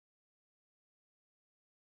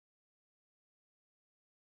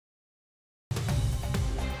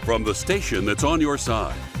from the station that's on your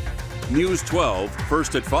side. News 12,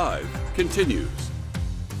 first at 5, continues.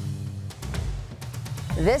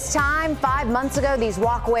 This time, 5 months ago, these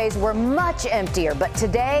walkways were much emptier, but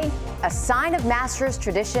today, a sign of Masters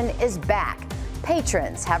tradition is back.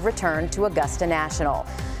 Patrons have returned to Augusta National.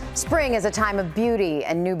 Spring is a time of beauty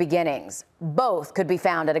and new beginnings. Both could be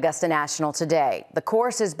found at Augusta National today. The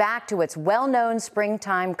course is back to its well-known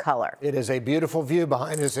springtime color. It is a beautiful view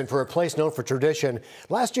behind us, and for a place known for tradition,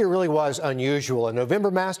 last year really was unusual. A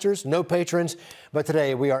November Masters, no patrons, but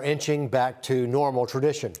today we are inching back to normal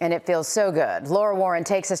tradition. And it feels so good. Laura Warren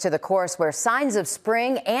takes us to the course where signs of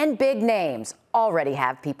spring and big names already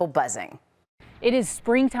have people buzzing. It is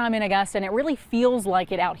springtime in Augusta, and it really feels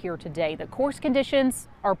like it out here today. The course conditions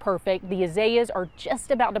are perfect. The azaleas are just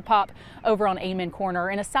about to pop over on Amen Corner.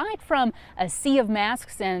 And aside from a sea of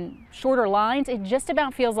masks and shorter lines, it just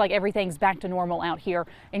about feels like everything's back to normal out here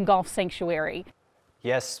in Golf Sanctuary.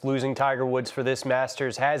 Yes, losing Tiger Woods for this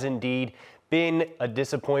Masters has indeed been a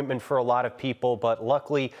disappointment for a lot of people, but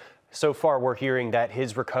luckily, so far, we're hearing that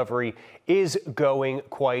his recovery is going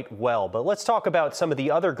quite well. But let's talk about some of the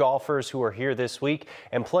other golfers who are here this week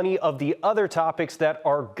and plenty of the other topics that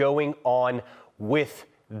are going on with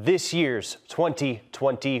this year's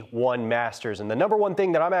 2021 Masters. And the number one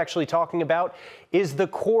thing that I'm actually talking about is the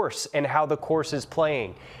course and how the course is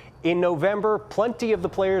playing. In November, plenty of the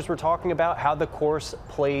players were talking about how the course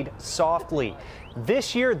played softly.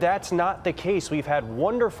 This year, that's not the case. We've had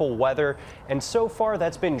wonderful weather, and so far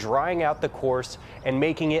that's been drying out the course and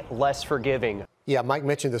making it less forgiving. Yeah, Mike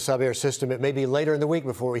mentioned the sub-air system. It may be later in the week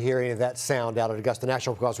before we hear any of that sound out at Augusta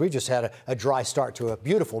National, because we just had a dry start to a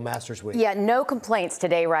beautiful Masters week. Yeah, no complaints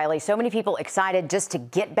today, Riley. So many people excited just to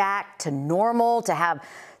get back to normal, to have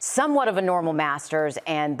somewhat of a normal Masters,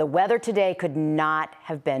 and the weather today could not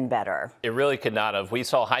have been better. It really could not have. We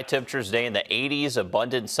saw high temperatures today in the 80s,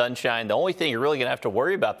 abundant sunshine. The only thing you're really going to have to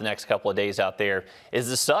worry about the next couple of days out there is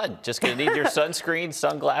the sun. Just going to need your sunscreen,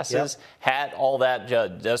 sunglasses, hat, all that.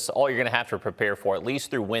 That's all you're going to have to prepare for, at least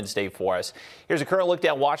through Wednesday for us. Here's a current look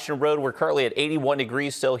down Washington Road. We're currently at 81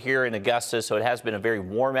 degrees still here in Augusta, so it has been a very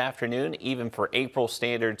warm afternoon, even for April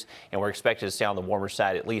standards, and we're expected to stay on the warmer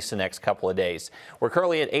side at least the next couple of days. We're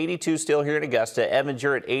currently at 82 still here in Augusta. Evans,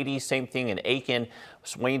 you're at 80. Same thing in Aiken.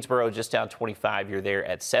 Waynesboro just down 25. You're there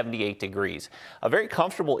at 78 degrees. A very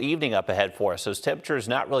comfortable evening up ahead for us. Those temperatures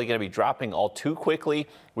not really going to be dropping all too quickly.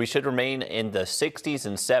 We should remain in the 60s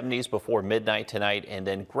and 70s before midnight tonight, and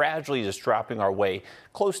then gradually just dropping our way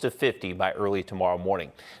close to 50 by early tomorrow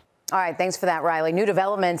morning. All right, thanks for that, Riley. New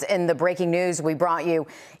developments in the breaking news we brought you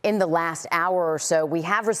in the last hour or so. We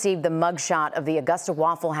have received the mugshot of the Augusta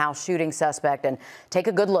Waffle House shooting suspect, and take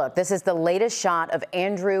a good look. This is the latest shot of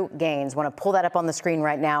Andrew Gaines. Want to pull that up on the screen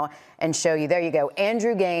right now and show you. There you go.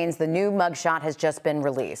 Andrew Gaines, the new mugshot has just been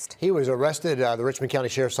released. He was arrested, the Richmond County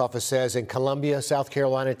Sheriff's Office says, in Columbia, South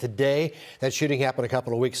Carolina today. That shooting happened a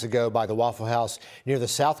couple of weeks ago by the Waffle House near the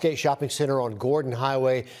Southgate Shopping Center on Gordon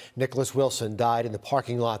Highway. Nicholas Wilson died in the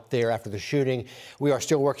parking lot there after the shooting. We are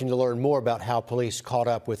still working to learn more about how police caught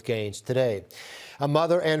up with Gaines today. A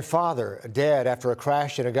mother and father dead after a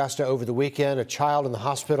crash in Augusta over the weekend. A child in the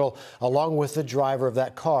hospital along with the driver of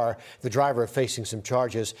that car. The driver facing some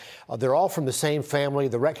charges. They're all from the same family.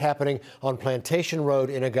 The wreck happening on Plantation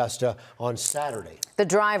Road in Augusta on Saturday. The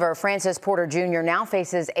driver, Francis Porter Jr., now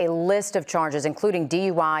faces a list of charges, including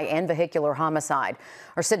DUI and vehicular homicide.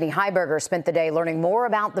 Our Sydney Heiberger spent the day learning more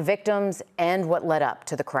about the victims and what led up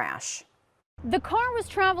to the crash. The car was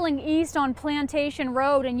traveling east on Plantation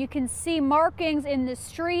Road, and you can see markings in the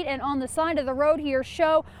street and on the side of the road here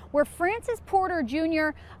show where Francis Porter Jr.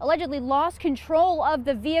 allegedly lost control of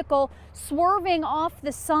the vehicle, swerving off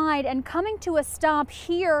the side and coming to a stop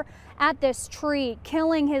here at this tree,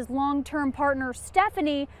 killing his long-term partner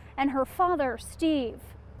Stephanie and her father Steve.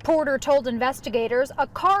 Porter told investigators a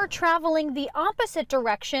car traveling the opposite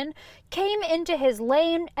direction came into his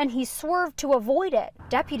lane and he swerved to avoid it.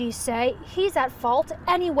 Deputies say he's at fault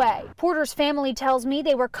anyway. Porter's family tells me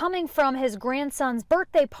they were coming from his grandson's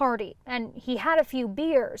birthday party and he had a few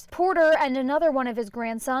beers. Porter and another one of his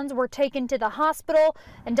grandsons were taken to the hospital,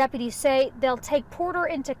 and deputies say they'll take Porter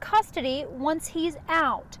into custody once he's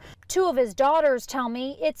out. Two of his daughters tell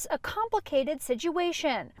me it's a complicated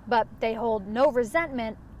situation, but they hold no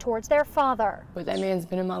resentment towards their father. But that man's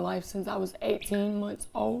been in my life since I was 18 months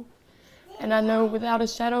old, and I know without a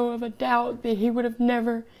shadow of a doubt that he would have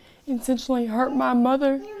never intentionally hurt my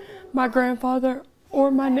mother, my grandfather, or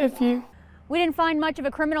my nephew. We didn't find much of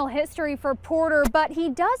a criminal history for Porter, but he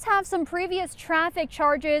does have some previous traffic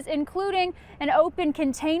charges, including an open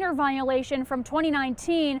container violation from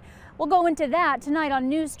 2019. We'll go into that tonight on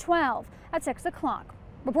News 12 at 6 o'clock.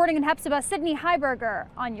 Reporting in Hepzibah, Sydney Heiberger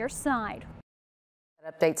on your side.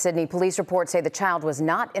 Update, Sydney. Police reports say the child was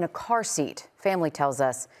not in a car seat. Family tells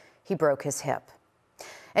us he broke his hip.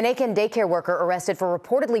 An Aiken daycare worker arrested for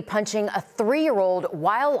reportedly punching a 3-year-old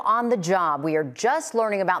while on the job. We are just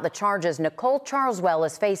learning about the charges Nicole Charleswell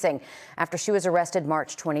is facing after she was arrested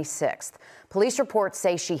March 26th. Police reports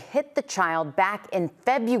say she hit the child back in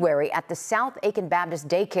February at the South Aiken Baptist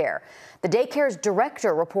Daycare. The daycare's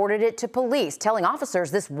director reported it to police, telling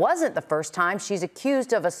officers this wasn't the first time she's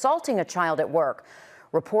accused of assaulting a child at work.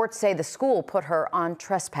 Reports say the school put her on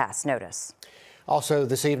trespass notice. Also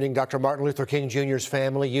this evening, Dr. Martin Luther King Jr.'s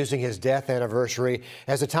family using his death anniversary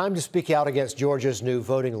as a time to speak out against Georgia's new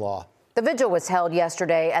voting law. The vigil was held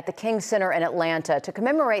yesterday at the King Center in Atlanta to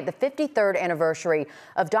commemorate the 53rd anniversary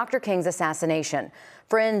of Dr. King's assassination.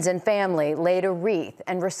 Friends and family laid a wreath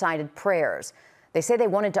and recited prayers. They say they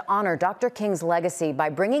wanted to honor Dr. King's legacy by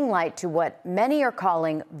bringing light to what many are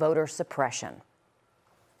calling voter suppression.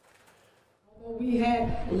 We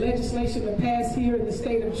had legislation to pass here in the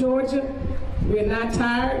state of Georgia. We're not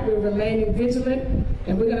tired, we're remaining vigilant,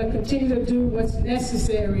 and we're going to continue to do what's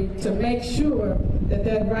necessary to make sure that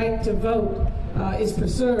that right to vote is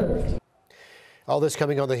preserved. All this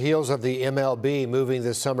coming on the heels of the MLB moving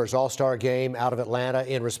this summer's All-Star game out of Atlanta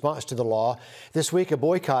in response to the law. This week, a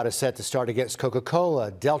boycott is set to start against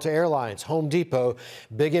Coca-Cola, Delta Airlines, Home Depot,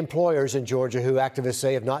 big employers in Georgia who activists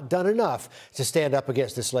say have not done enough to stand up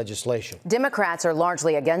against this legislation. Democrats are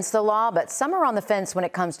largely against the law, but some are on the fence when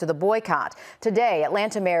it comes to the boycott. Today,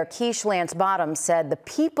 Atlanta Mayor Keisha Lance Bottoms said the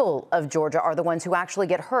people of Georgia are the ones who actually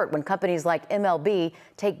get hurt when companies like MLB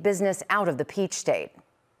take business out of the Peach State.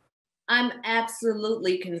 I'm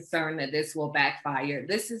absolutely concerned that this will backfire.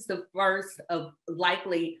 This is the first of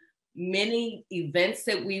likely many events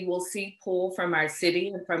that we will see pull from our city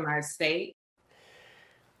and from our state.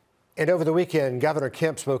 And over the weekend, Governor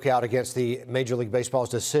Kemp spoke out against the Major League Baseball's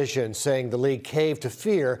decision, saying the league caved to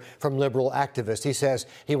fear from liberal activists. He says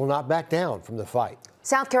he will not back down from the fight.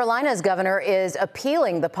 South Carolina's governor is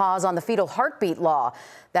appealing the pause on the fetal heartbeat law.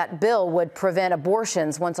 That bill would prevent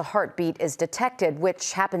abortions once a heartbeat is detected,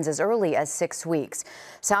 which happens as early as 6 weeks.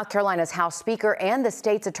 South Carolina's House Speaker and the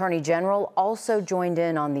state's Attorney General also joined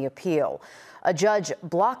in on the appeal. A judge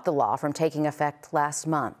blocked the law from taking effect last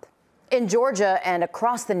month. In Georgia and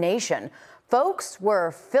across the nation, folks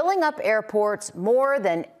were filling up airports more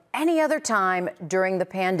than any other time during the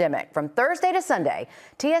pandemic. From Thursday to Sunday,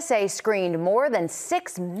 TSA screened more than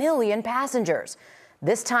 6 million passengers.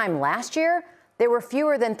 This time last year, there were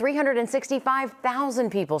fewer than 365,000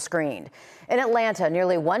 people screened. In Atlanta,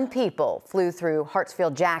 nearly 1 people flew through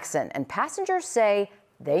Hartsfield-Jackson, and passengers say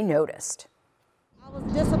they noticed. I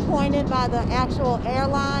was disappointed by the actual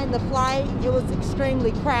airline, the flight. It was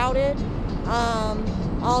extremely crowded.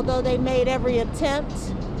 Although they made every attempt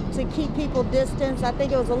to keep people distanced, I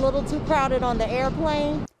think it was a little too crowded on the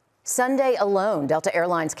airplane. Sunday alone, Delta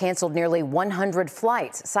Airlines canceled nearly 100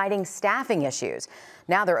 flights, citing staffing issues.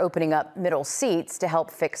 Now they're opening up middle seats to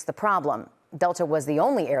help fix the problem. Delta was the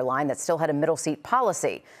only airline that still had a middle seat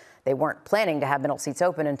policy. They weren't planning to have middle seats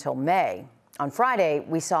open until May. On Friday,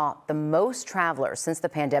 we saw the most travelers since the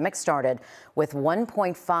pandemic started, with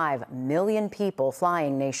 1.5 million people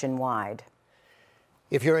flying nationwide.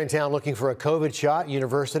 If you're in town looking for a COVID shot,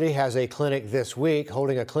 University has a clinic this week,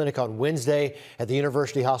 holding a clinic on Wednesday at the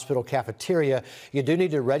University Hospital cafeteria. You do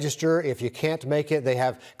need to register if you can't make it. They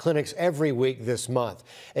have clinics every week this month.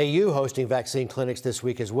 AU hosting vaccine clinics this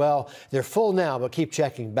week as well. They're full now, but keep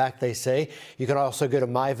checking back, they say. You can also go to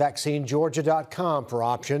myvaccinegeorgia.com for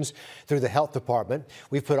options through the health department.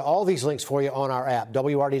 We've put all these links for you on our app,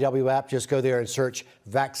 WRDW app. Just go there and search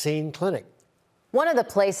Vaccine Clinic. One of the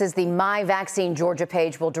places the My Vaccine Georgia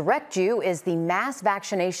page will direct you is the mass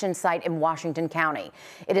vaccination site in Washington County.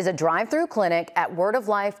 It is a drive-through clinic at Word of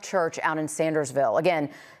Life Church out in Sandersville. Again,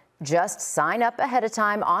 just sign up ahead of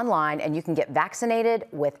time online and you can get vaccinated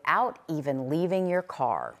without even leaving your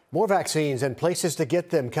car. More vaccines and places to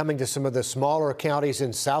get them coming to some of the smaller counties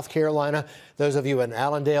in South Carolina. Those of you in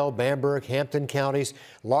Allendale, Bamberg, Hampton counties,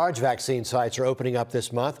 large vaccine sites are opening up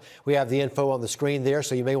this month. We have the info on the screen there,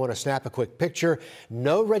 so you may want to snap a quick picture.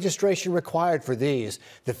 No registration required for these.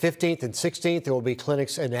 The 15th and 16th, there will be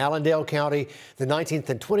clinics in Allendale County. The 19th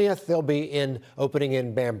and 20th, they'll be opening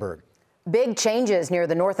in Bamberg. Big changes near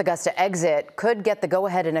the North Augusta exit could get the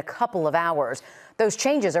go-ahead in a couple of hours. Those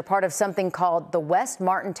changes are part of something called the West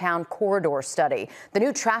Martintown Corridor Study. The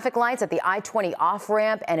new traffic lights at the I-20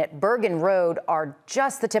 off-ramp and at Bergen Road are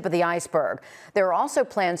just the tip of the iceberg. There are also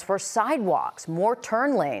plans for sidewalks, more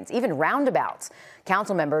turn lanes, even roundabouts.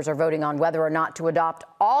 Council members are voting on whether or not to adopt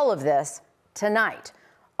all of this tonight.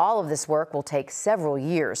 All of this work will take several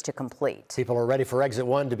years to complete. People are ready for Exit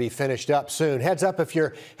 1 to be finished up soon. Heads up if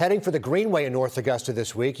you're heading for the Greenway in North Augusta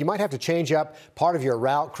this week. You might have to change up part of your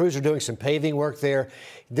route. Crews are doing some paving work there.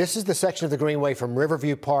 This is the section of the Greenway from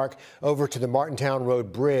Riverview Park over to the Martintown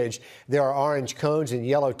Road Bridge. There are orange cones and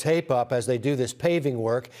yellow tape up as they do this paving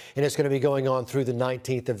work, and it's going to be going on through the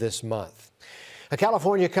 19th of this month. A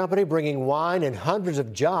California company bringing wine and hundreds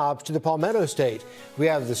of jobs to the Palmetto State. We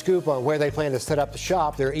have the scoop on where they plan to set up the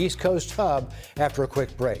shop, their East Coast hub, after a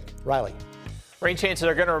quick break. Riley. Rain chances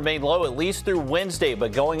are going to remain low at least through Wednesday,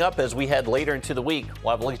 but going up as we head later into the week.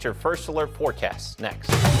 We'll have a look at your first alert forecast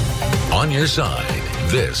next. On your side,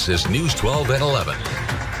 this is News 12 at 11.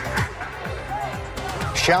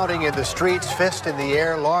 Shouting in the streets, fist in the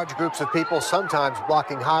air, large groups of people sometimes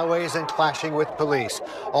blocking highways and clashing with police.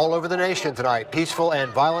 All over the nation tonight, peaceful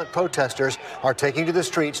and violent protesters are taking to the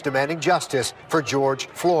streets demanding justice for George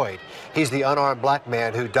Floyd. He's the unarmed black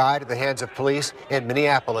man who died at the hands of police in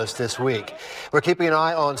Minneapolis this week. We're keeping an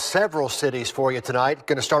eye on several cities for you tonight.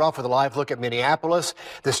 Going to start off with a live look at Minneapolis.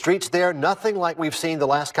 The streets there, nothing like we've seen the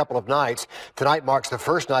last couple of nights. Tonight marks the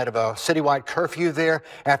first night of a citywide curfew there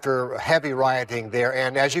after heavy rioting there.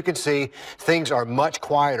 And as you can see, things are much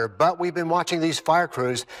quieter, but we've been watching these fire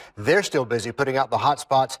crews. They're still busy putting out the hot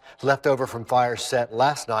spots left over from fires set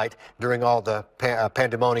last night during all the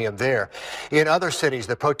pandemonium there. In other cities,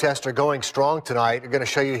 the protests are going strong tonight. We're going to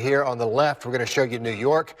show you here on the left. We're going to show you New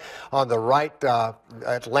York. On the right,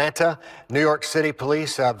 Atlanta, New York City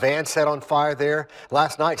police van set on fire there.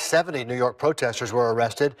 Last night, 70 New York protesters were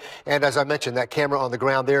arrested. And as I mentioned, that camera on the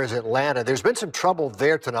ground there is Atlanta. There's been some trouble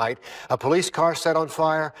there tonight. A police car set on fire.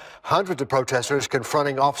 Hundreds of protesters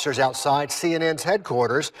confronting officers outside CNN's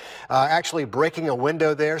headquarters, actually breaking a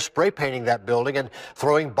window there, spray painting that building, and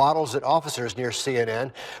throwing bottles at officers near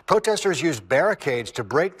CNN. Protesters used barricades to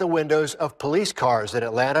break the windows of police cars in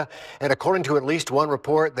Atlanta. And according to at least one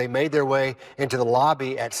report, they made their way into the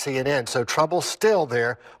lobby at CNN. So trouble still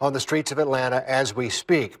there on the streets of Atlanta as we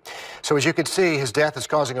speak. So as you can see, his death is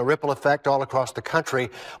causing a ripple effect all across the country.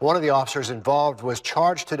 One of the officers involved was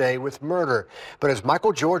charged today with murder. But as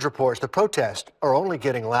Michael George reports, the protests are only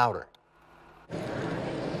getting louder.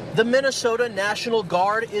 The Minnesota National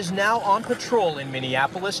Guard is now on patrol in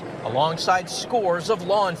Minneapolis alongside scores of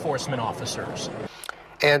law enforcement officers.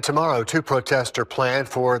 And tomorrow, two protests are planned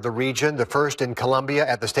for the region. The first in Columbia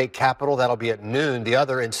at the state capitol. That'll be at noon. The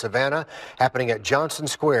other in Savannah, happening at Johnson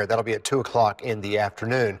Square. That'll be at 2 o'clock in the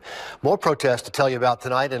afternoon. More protests to tell you about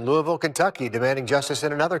tonight in Louisville, Kentucky, demanding justice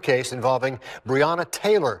in another case involving Breonna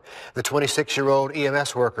Taylor. The 26-year-old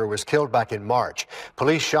EMS worker was killed back in March.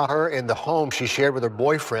 Police shot her in the home she shared with her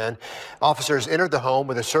boyfriend. Officers entered the home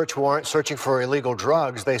with a search warrant searching for illegal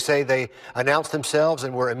drugs. They say they announced themselves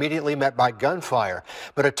and were immediately met by gunfire.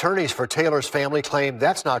 But attorneys for Taylor's family claim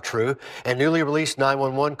that's not true. And newly released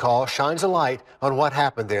 911 call shines a light on what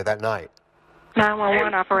happened there that night.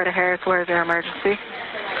 911, Operator Harris, where's your emergency?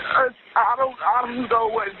 I don't know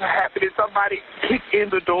what's happening. Somebody kicked in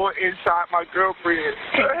the door and shot my girlfriend.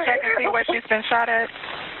 Can you check and see where she's been shot at?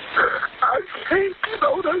 I think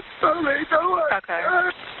the stomach.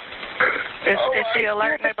 Okay. Is she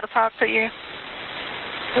alert and able to talk to you?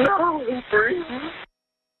 No, breathe.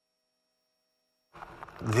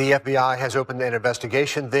 The FBI has opened an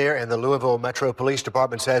investigation there, and the Louisville Metro Police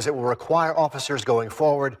Department says it will require officers going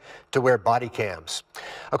forward to wear body cams.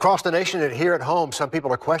 Across the nation and here at home, some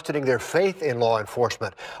people are questioning their faith in law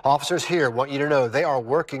enforcement. Officers here want you to know they are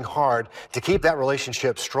working hard to keep that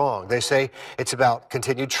relationship strong. They say it's about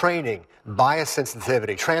continued training, bias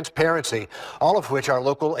sensitivity, transparency, all of which our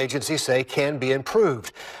local agencies say can be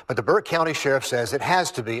improved. But the Burke County Sheriff says it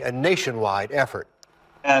has to be a nationwide effort.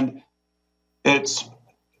 And it's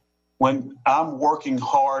when I'm working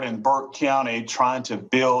hard in Burke County trying to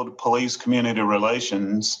build police-community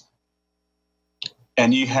relations,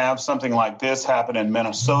 and you have something like this happen in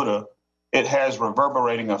Minnesota, it has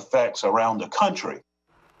reverberating effects around the country.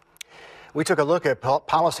 We took a look at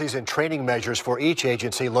policies and training measures for each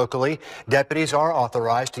agency locally. Deputies are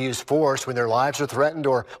authorized to use force when their lives are threatened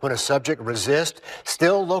or when a subject resists.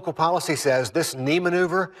 Still, local policy says this knee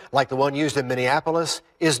maneuver, like the one used in Minneapolis,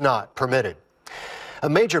 is not permitted. A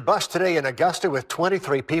major bust today in Augusta with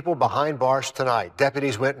 23 people behind bars tonight.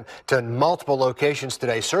 Deputies went to multiple locations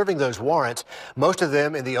today serving those warrants, most of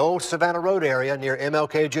them in the old Savannah Road area near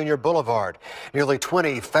MLK Jr. Boulevard. Nearly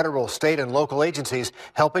 20 federal, state, and local agencies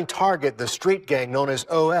helping target the street gang known as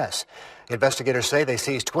OS. Investigators say they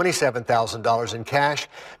seized $27,000 in cash,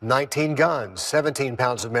 19 guns, 17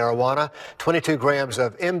 pounds of marijuana, 22 grams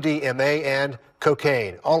of MDMA, and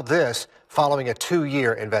cocaine. All this following a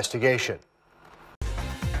 2-year investigation.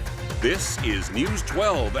 This is News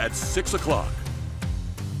 12 at 6 o'clock.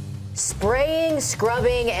 Spraying,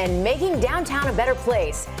 scrubbing, and making downtown a better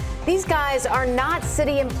place. These guys are not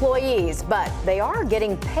city employees, but they are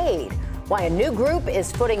getting paid. Why a new group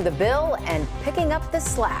is footing the bill and picking up the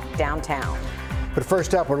slack downtown. But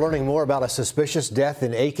first up, we're learning more about a suspicious death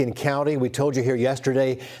in Aiken County. We told you here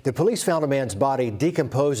yesterday the police found a man's body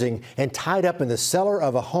decomposing and tied up in the cellar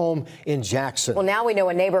of a home in Jackson. Well, now we know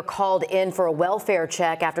a neighbor called in for a welfare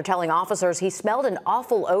check after telling officers he smelled an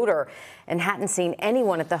awful odor and hadn't seen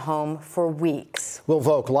anyone at the home for weeks. Will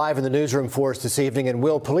Volk live in the newsroom for us this evening. And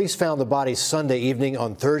Will, police found the body Sunday evening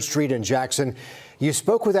on 3rd Street in Jackson. You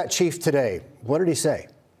spoke with that chief today. What did he say?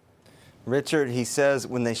 Richard, he says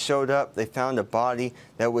when they showed up, they found a body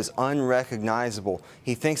that was unrecognizable.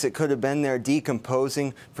 He thinks it could have been there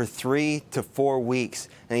decomposing for 3 to 4 weeks.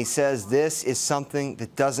 And he says this is something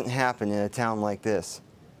that doesn't happen in a town like this.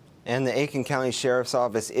 And the Aiken County Sheriff's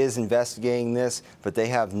Office is investigating this, but they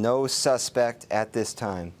have no suspect at this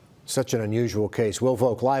time. Such an unusual case. Will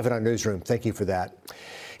Volk live in our newsroom. Thank you for that.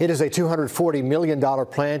 It is a $240 million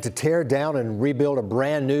plan to tear down and rebuild a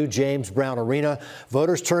brand new James Brown Arena.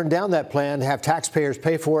 Voters turned down that plan to have taxpayers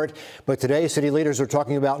pay for it. But today, city leaders are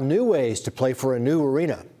talking about new ways to play for a new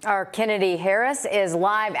arena. Our Kennedy Harris is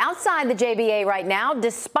live outside the JBA right now.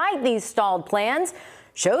 Despite these stalled plans,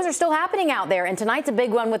 shows are still happening out there. And tonight's a big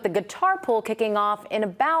one with the guitar pull kicking off in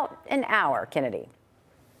about an hour. Kennedy.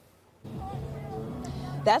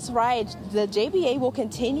 That's right. The JBA will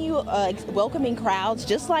continue welcoming crowds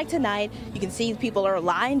just like tonight. You can see people are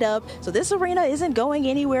lined up. So this arena isn't going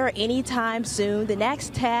anywhere anytime soon. The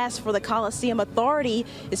next task for the Coliseum Authority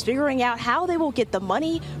is figuring out how they will get the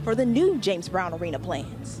money for the new James Brown Arena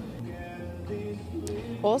plans.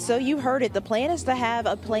 Also, you heard it. The plan is to have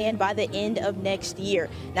a plan by the end of next year.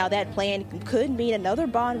 Now, that plan could mean another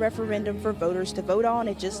bond referendum for voters to vote on.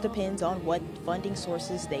 It just depends on what funding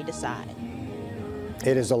sources they decide.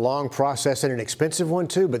 It is a long process and an expensive one,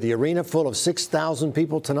 too, but the arena full of 6,000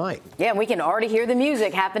 people tonight. Yeah, and we can already hear the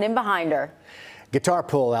music happening behind her. Guitar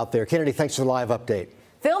pull out there. Kennedy, thanks for the live update.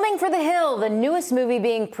 Filming for The Hill, the newest movie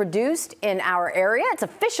being produced in our area. It's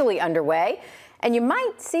officially underway. And you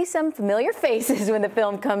might see some familiar faces when the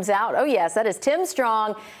film comes out. Oh, yes, that is Tim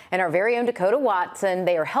Strong and our very own Dakota Watson.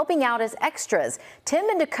 They are helping out as extras. Tim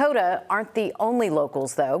and Dakota aren't the only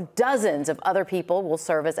locals, though. Dozens of other people will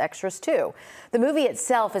serve as extras, too. The movie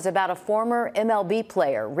itself is about a former MLB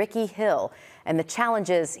player, Ricky Hill, and the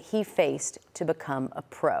challenges he faced to become a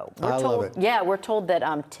pro. I love it. Yeah, we're told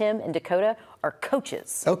that Tim and Dakota are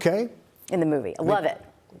coaches. Okay. In the movie. I love it.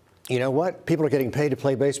 You know what? People are getting paid to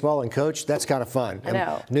play baseball and coach. That's kind of fun. I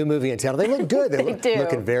know. New movie in town. They look good. They do.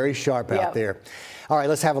 Looking very sharp out there. All right,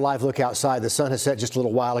 let's have a live look outside. The sun has set just a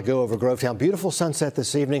little while ago over Grovetown. Beautiful sunset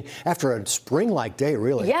this evening after a spring-like day,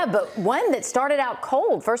 really. Yeah, but one that started out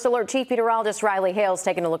cold. First Alert Chief Meteorologist Riley Hales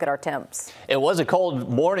taking a look at our temps. It was a cold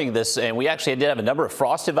morning, and we actually did have a number of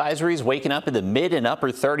frost advisories, waking up in the mid and upper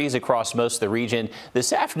 30s across most of the region.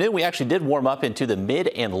 This afternoon, we actually did warm up into the mid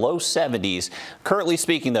and low 70s. Currently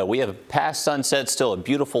speaking, though, we have past sunset, still a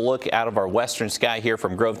beautiful look out of our western sky here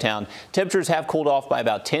from Grovetown. Temperatures have cooled off by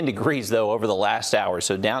about 10 degrees, though, over the last hour,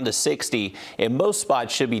 so down to 60, and most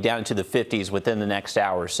spots should be down into the 50s within the next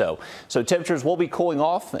hour or so. So temperatures will be cooling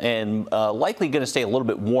off and likely going to stay a little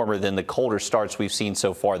bit warmer than the colder starts we've seen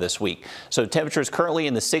so far this week. So temperatures currently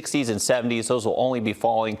in the 60s and 70s. Those will only be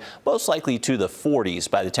falling most likely to the 40s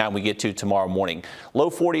by the time we get to tomorrow morning.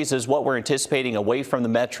 Low 40s is what we're anticipating away from the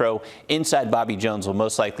metro. Inside Bobby Jones will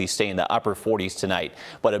most likely stay in the upper 40s tonight.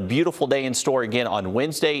 But a beautiful day in store again on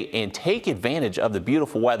Wednesday, and take advantage of the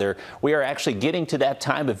beautiful weather. We are actually getting to that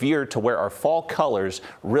time of year to where our fall colors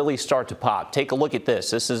really start to pop. Take a look at this.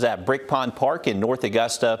 This is at Brick Pond Park in North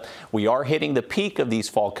Augusta. We are hitting the peak of these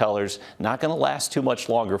fall colors. Not going to last too much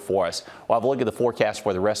longer for us. We'll have a look at the forecast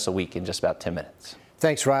for the rest of the week in just about 10 minutes.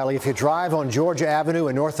 Thanks, Riley. If you drive on Georgia Avenue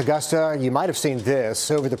in North Augusta, you might have seen this.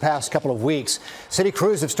 Over the past couple of weeks, city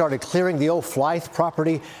crews have started clearing the old Flythe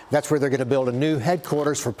property. That's where they're going to build a new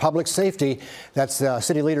headquarters for public safety. That's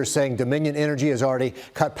city leaders saying Dominion Energy has already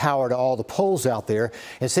cut power to all the poles out there.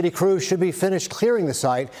 And city crews should be finished clearing the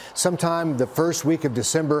site sometime the first week of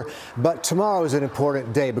December. But tomorrow is an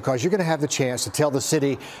important day because you're going to have the chance to tell the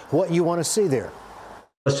city what you want to see there.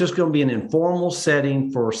 It's just going to be an informal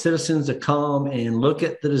setting for citizens to come and look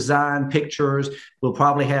at the design pictures. We'll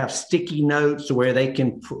probably have sticky notes where they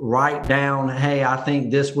can write down, hey, I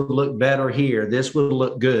think this would look better here. This would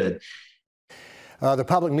look good. The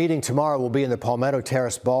public meeting tomorrow will be in the Palmetto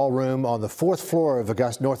Terrace Ballroom on the 4th floor of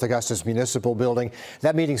North Augusta's Municipal Building.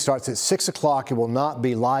 That meeting starts at 6 o'clock. It will not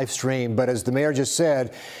be live streamed, but as the mayor just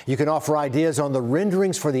said, you can offer ideas on the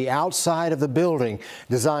renderings for the outside of the building.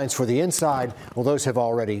 Designs for the inside, well, those have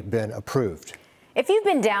already been approved. If you've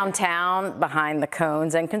been downtown behind the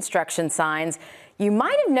cones and construction signs, you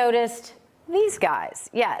might have noticed these guys.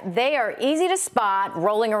 Yeah, they are easy to spot,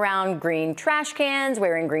 rolling around green trash cans,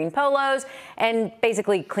 wearing green polos, and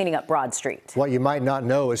basically cleaning up Broad Street. What you might not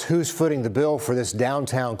know is who's footing the bill for this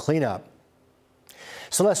downtown cleanup.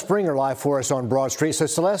 Celeste Springer live for us on Broad Street. So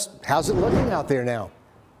Celeste, how's it looking out there now?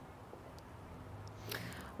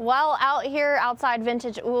 Well, out here outside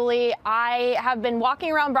Vintage Uli, I have been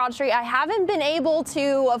walking around Broad Street. I haven't been able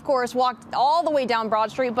to, of course, walk all the way down Broad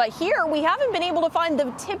Street, but here we haven't been able to find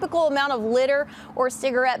the typical amount of litter or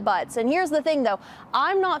cigarette butts. And here's the thing, though.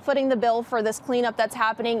 I'm not footing the bill for this cleanup that's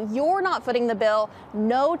happening. You're not footing the bill.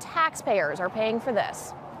 No taxpayers are paying for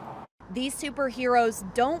this. These superheroes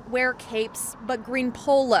don't wear capes, but green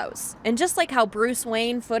polos. And just like how Bruce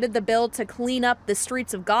Wayne footed the bill to clean up the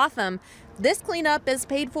streets of Gotham, this cleanup is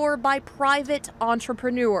paid for by private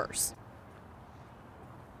entrepreneurs.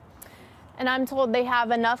 And I'm told they have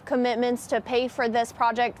enough commitments to pay for this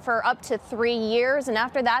project for up to 3 years. And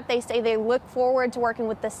after that, they say they look forward to working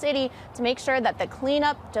with the city to make sure that the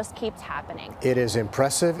cleanup just keeps happening. It is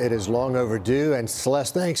impressive. It is long overdue. And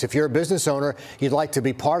Celeste, thanks. If you're a business owner, you'd like to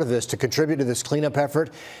be part of this, to contribute to this cleanup effort,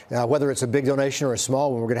 whether it's a big donation or a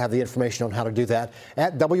small one, we're going to have the information on how to do that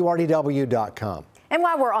at WRDW.com. And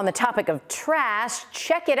while we're on the topic of trash,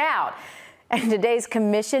 check it out. In today's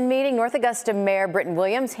commission meeting, North Augusta Mayor Britton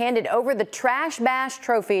Williams handed over the Trash Bash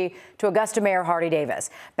Trophy to Augusta Mayor Hardy Davis.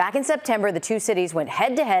 Back in September, the two cities went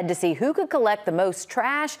head-to-head to see who could collect the most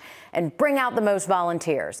trash and bring out the most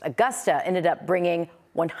volunteers. Augusta ended up bringing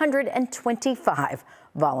 125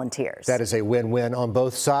 volunteers. That is a win-win on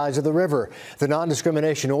both sides of the river. The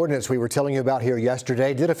non-discrimination ordinance we were telling you about here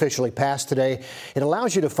yesterday did officially pass today. It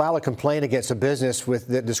allows you to file a complaint against a business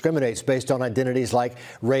that discriminates based on identities like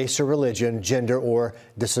race or religion, gender or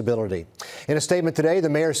disability. In a statement today, the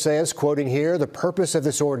mayor says, quoting here, the purpose of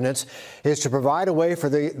this ordinance is to provide a way for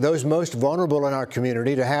those most vulnerable in our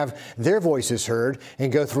community to have their voices heard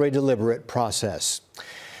and go through a deliberate process.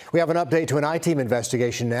 We have an update to an I-Team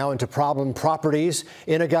investigation now into problem properties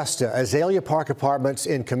in Augusta. Azalea Park Apartments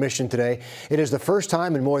in commission today. It is the first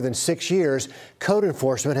time in more than 6 years code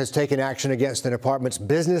enforcement has taken action against an apartment's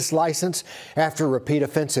business license after repeat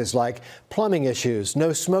offenses like plumbing issues,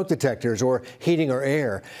 no smoke detectors, or heating or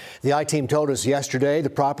air. The I-Team told us yesterday the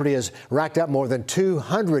property has racked up more than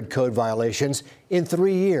 200 code violations in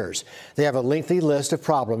 3 years. They have a lengthy list of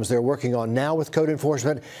problems they're working on now with code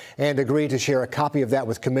enforcement and agreed to share a copy of that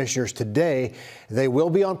with commissioners today. They will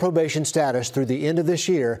be on probation status through the end of this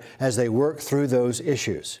year as they work through those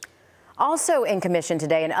issues. Also in commission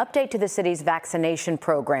today, an update to the city's vaccination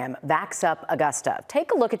program, Vax Up Augusta.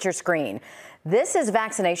 Take a look at your screen. This is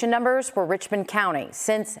vaccination numbers for Richmond County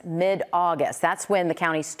since mid-August. That's when the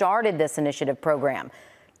county started this initiative program.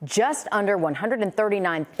 Just under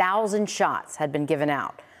 139,000 shots had been given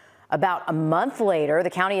out. About a month later, the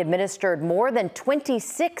county administered more than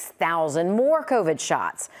 26,000 more COVID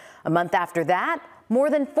shots. A month after that, more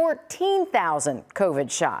than 14,000 COVID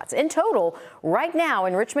shots. In total, right now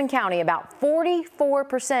in Richmond County, about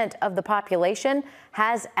 44% of the population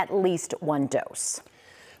has at least one dose.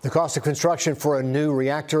 The cost of construction for a new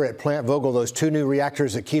reactor at Plant Vogtle, those 2 new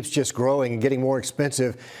reactors, it keeps just growing and getting more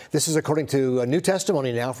expensive. This is according to a new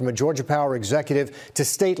testimony now from a Georgia Power executive to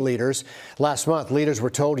state leaders. Last month, leaders were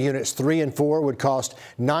told units 3 and 4 would cost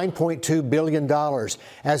 $9.2 billion.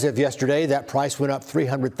 As of yesterday, that price went up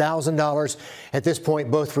 $300,000. At this point,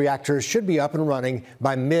 both reactors should be up and running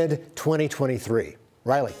by mid-2023.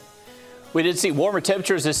 Riley. We did see warmer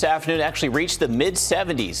temperatures this afternoon, actually reached the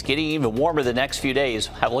mid-70s, getting even warmer the next few days.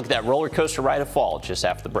 Have a look at that roller coaster ride of fall just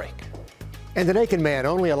after the break. And the naked man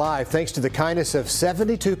only alive thanks to the kindness of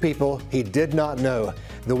 72 people he did not know.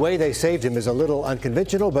 The way they saved him is a little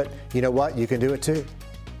unconventional, but you know what? You can do it too.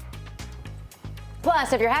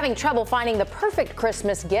 Plus, if you're having trouble finding the perfect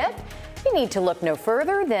Christmas gift, you need to look no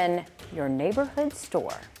further than your neighborhood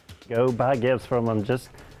store. Go buy gifts from them. Just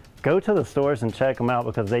go to the stores and check them out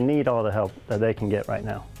because they need all the help that they can get right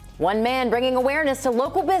now. One man bringing awareness to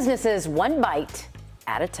local businesses, one bite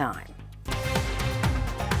at a time.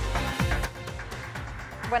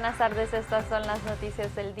 Buenas tardes, estas son las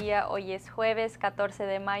noticias del día. Hoy es jueves 14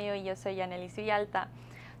 de mayo y yo soy Janelys Villalta.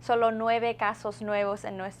 Solo 9 casos nuevos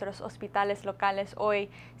en nuestros hospitales locales hoy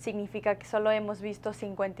significa que solo hemos visto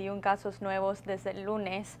 51 casos nuevos desde el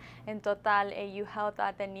lunes. En total, AU Health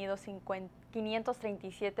ha tenido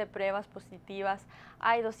 537 pruebas positivas.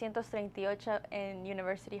 Hay 238 en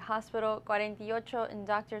University Hospital, 48 en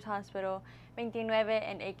Doctors Hospital, 29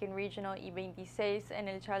 en Aiken Regional y 26 en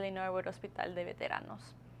el Charlie Norwood Hospital de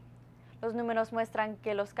Veteranos. Los números muestran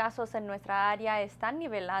que los casos en nuestra área están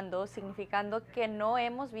nivelando, significando que no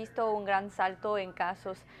hemos visto un gran salto en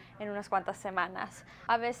casos en unas cuantas semanas.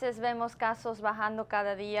 A veces vemos casos bajando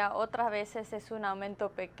cada día, otras veces es un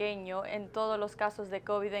aumento pequeño. En todos los casos de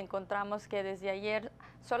COVID encontramos que desde ayer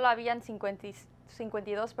solo habían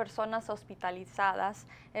 52 personas hospitalizadas.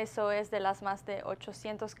 Eso es de las más de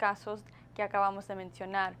 800 casos que acabamos de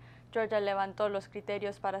mencionar. Georgia levantó los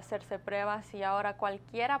criterios para hacerse pruebas y ahora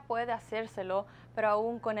cualquiera puede hacérselo, pero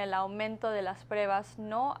aún con el aumento de las pruebas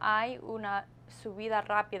no hay una subida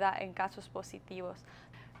rápida en casos positivos.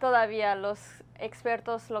 Todavía los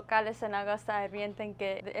expertos locales en Augusta advierten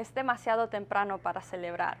que es demasiado temprano para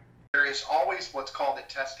celebrar. There is always what's called a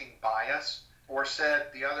testing bias, or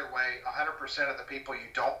said the other way, 100% of the people you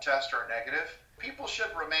don't test are negative. People should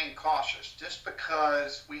remain cautious. Just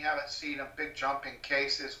because we haven't seen a big jump in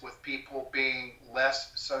cases with people being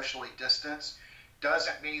less socially distanced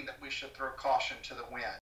doesn't mean that we should throw caution to the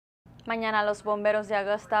wind. Mañana los bomberos de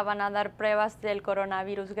Augusta van a dar pruebas del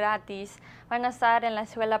coronavirus gratis. Van a estar en la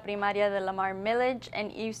escuela primaria de Lamar Millage en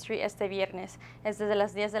Eve Street este viernes. Es desde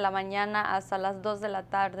las 10 de la mañana hasta las 2 de la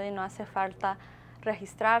tarde. No hace falta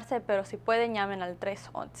registrarse, pero si pueden llamen al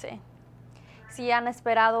 311. Si han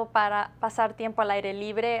esperado para pasar tiempo al aire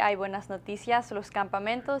libre, hay buenas noticias. Los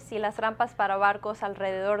campamentos y las rampas para barcos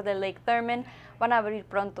alrededor de Lake Thurman van a abrir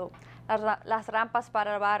pronto. Las rampas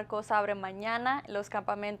para barcos abren mañana, los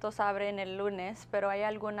campamentos abren el lunes, pero hay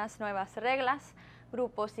algunas nuevas reglas.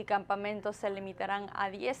 Grupos y campamentos se limitarán a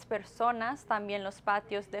 10 personas. También los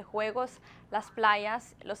patios de juegos, las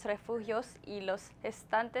playas, los refugios y los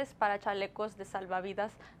estantes para chalecos de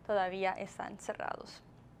salvavidas todavía están cerrados.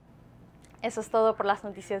 Eso es todo por las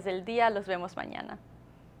noticias del día. Los vemos mañana.